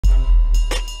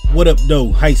What up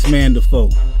though, Heist man the foe?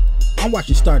 I'm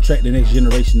watching Star Trek The Next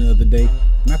Generation the other day,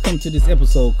 and I come to this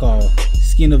episode called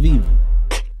Skin of Evil.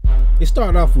 It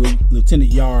started off with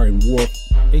Lieutenant Yar and Worf.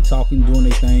 They talking, doing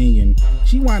their thing, and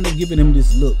she wound up giving him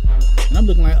this look. And I'm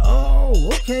looking like, oh,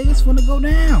 okay, it's gonna go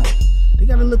down. They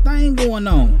got a little thing going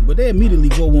on. But they immediately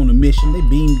go on a mission. They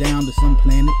beam down to some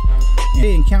planet, and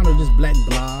they encounter this black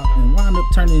blob and wind up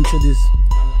turning into this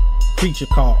creature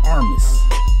called Armus.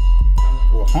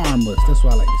 Or Harmus, that's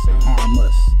why I like to say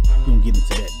Harmus. We don't get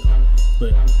into that though.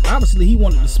 But obviously he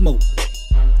wanted to smoke.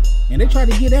 And they tried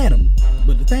to get at him.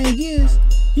 But the thing is,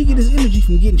 he get his energy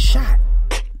from getting shot.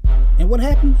 And what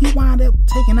happened? He wound up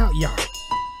taking out Yar.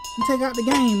 He take out the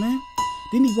game, man.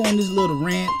 Then he go on this little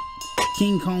rant,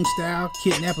 King Kong style,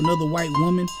 kidnap another white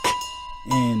woman.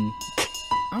 And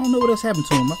I don't know what else happened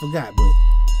to him, I forgot, but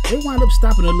they wound up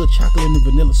stopping a little chocolate and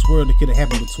vanilla swirl that could have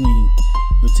happened between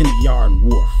Lieutenant Yar and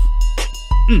Worf.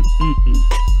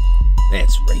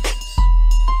 That's racist.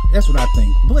 That's what I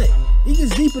think. But it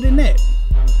gets deeper than that.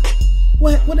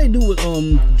 What they do with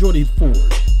Geordi Forge?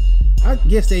 I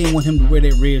guess they ain't want him to wear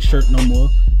that red shirt no more.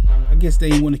 I guess they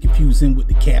ain't want to confuse him with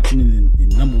the captain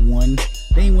and number one.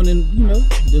 They ain't want him,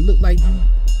 to look like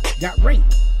he got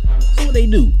raped. So what they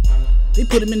do? They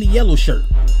put him in the yellow shirt.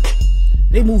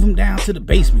 They move him down to the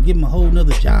basement, give him a whole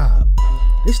nother job.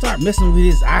 They start messing with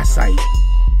his eyesight.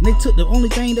 And they took the only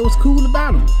thing that was cool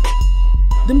about him.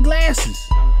 Them glasses.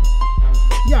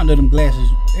 Y'all know them glasses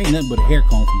ain't nothing but a hair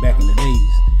comb from back in the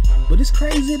days. But it's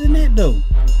crazier than that though.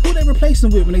 Who they replaced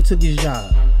him with when they took his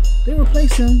job? They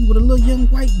replaced him with a little young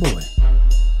white boy.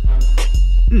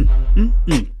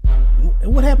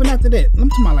 And what happened after that? I'm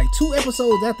talking about like 2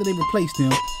 episodes after they replaced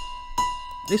him.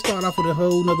 They start off with a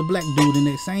whole nother black dude in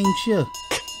that same chair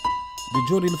that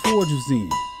Geordi LaForge was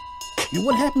in. And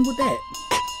what happened with that?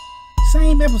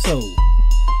 Same episode,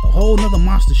 a whole nother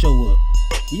monster show up.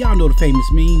 Y'all know the famous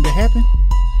meme that happened.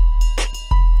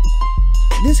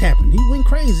 This happened. He went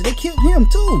crazy. They killed him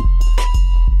too.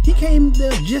 He came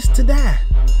there just to die.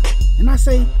 And I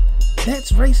say,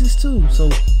 that's racist too. So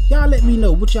y'all let me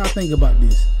know what y'all think about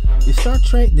this. Is Star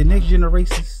Trek The Next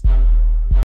Generation